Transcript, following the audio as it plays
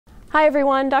Hi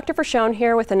everyone, Dr. Fricchione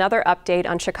here with another update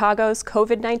on Chicago's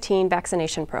COVID-19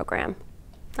 vaccination program.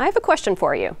 I have a question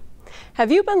for you. Have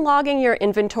you been logging your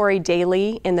inventory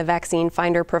daily in the Vaccine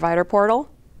Finder provider portal?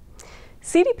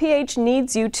 CDPH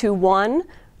needs you to 1.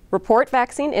 Report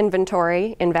vaccine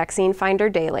inventory in Vaccine Finder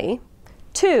daily,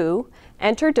 2.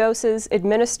 Enter doses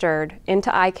administered into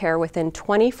iCare within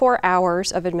 24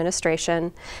 hours of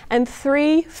administration, and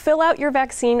 3. Fill out your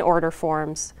vaccine order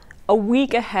forms a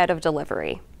week ahead of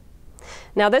delivery.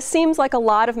 Now this seems like a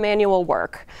lot of manual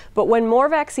work, but when more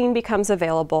vaccine becomes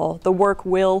available, the work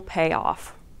will pay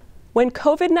off. When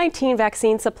COVID-19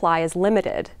 vaccine supply is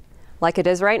limited, like it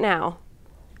is right now,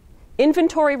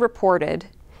 inventory reported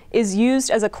is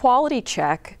used as a quality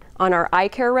check on our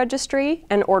iCare registry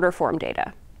and order form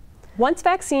data. Once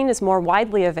vaccine is more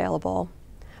widely available,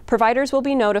 providers will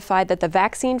be notified that the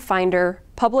Vaccine Finder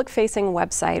public-facing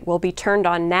website will be turned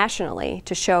on nationally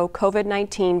to show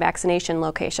COVID-19 vaccination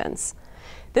locations.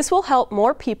 This will help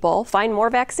more people find more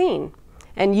vaccine,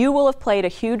 and you will have played a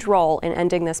huge role in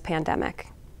ending this pandemic.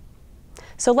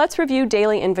 So let's review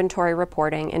daily inventory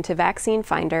reporting into Vaccine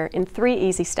Finder in 3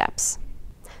 easy steps.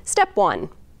 Step 1,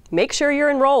 make sure you're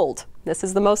enrolled. This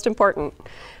is the most important.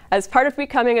 As part of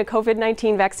becoming a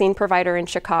COVID-19 vaccine provider in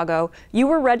Chicago, you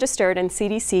were registered in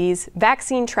CDC's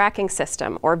Vaccine Tracking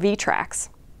System, or VTRACS.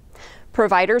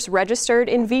 Providers registered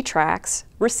in VTRACS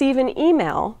receive an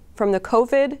email from the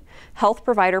COVID Health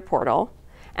Provider Portal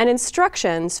and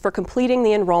instructions for completing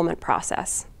the enrollment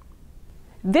process.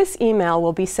 This email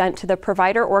will be sent to the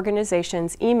provider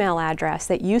organization's email address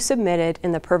that you submitted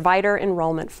in the provider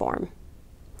enrollment form.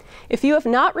 If you have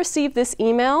not received this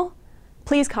email,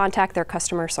 please contact their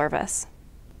customer service.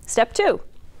 Step 2,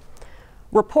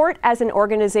 report as an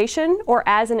organization or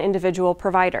as an individual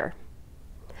provider.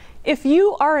 If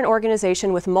you are an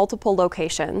organization with multiple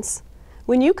locations,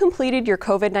 when you completed your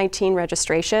COVID-19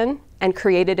 registration and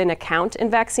created an account in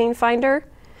Vaccine Finder,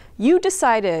 you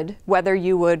decided whether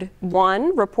you would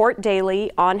 1. Report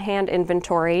daily on-hand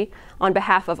inventory on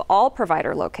behalf of all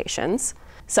provider locations,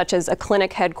 such as a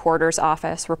clinic headquarters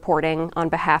office reporting on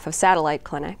behalf of satellite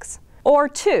clinics, or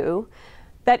 2,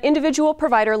 that individual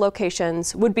provider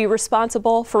locations would be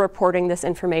responsible for reporting this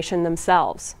information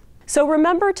themselves. So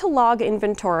remember to log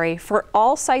inventory for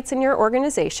all sites in your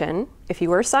organization, if you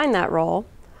were assigned that role,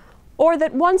 or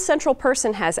that one central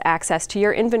person has access to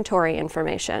your inventory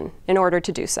information in order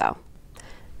to do so.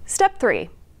 Step 3,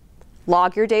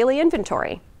 log your daily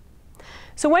inventory.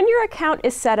 So when your account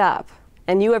is set up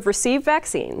and you have received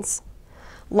vaccines,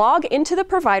 log into the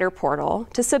provider portal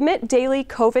to submit daily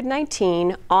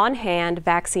COVID-19 on-hand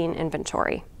vaccine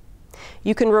inventory.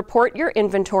 You can report your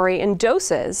inventory in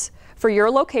doses for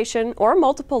your location or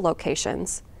multiple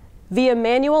locations via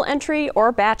manual entry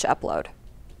or batch upload.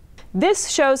 This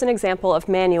shows an example of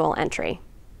manual entry.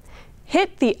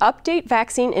 Hit the Update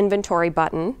Vaccine Inventory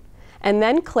button and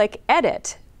then click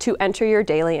Edit to enter your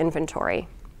daily inventory.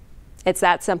 It's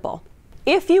that simple.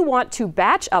 If you want to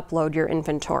batch upload your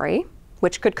inventory,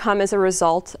 which could come as a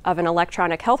result of an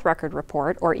electronic health record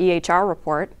report or EHR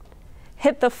report,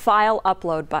 hit the File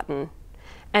Upload button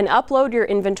and upload your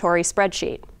inventory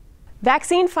spreadsheet.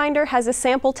 Vaccine Finder has a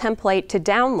sample template to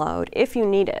download if you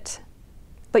need it.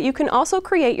 But you can also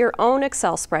create your own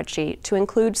Excel spreadsheet to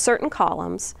include certain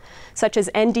columns, such as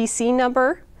NDC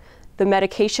number, the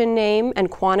medication name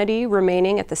and quantity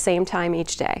remaining at the same time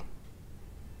each day.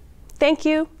 Thank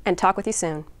you, and talk with you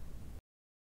soon.